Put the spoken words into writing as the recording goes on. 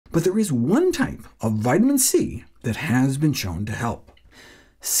But there is one type of vitamin C that has been shown to help.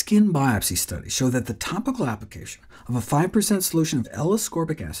 Skin biopsy studies show that the topical application of a 5% solution of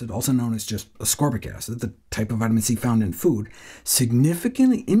L-ascorbic acid, also known as just ascorbic acid, the type of vitamin C found in food,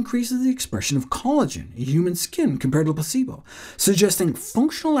 significantly increases the expression of collagen in human skin compared to placebo, suggesting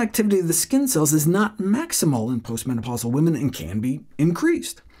functional activity of the skin cells is not maximal in postmenopausal women and can be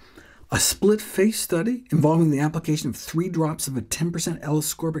increased. A split-face study involving the application of 3 drops of a 10%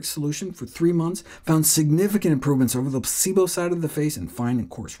 L-ascorbic solution for 3 months found significant improvements over the placebo side of the face in fine and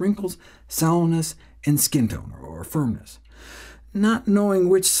coarse wrinkles, sallowness, and skin tone, or firmness. Not knowing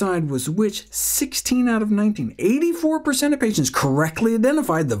which side was which, 16 out of 19, 84% of patients correctly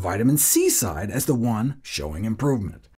identified the vitamin C side as the one showing improvement.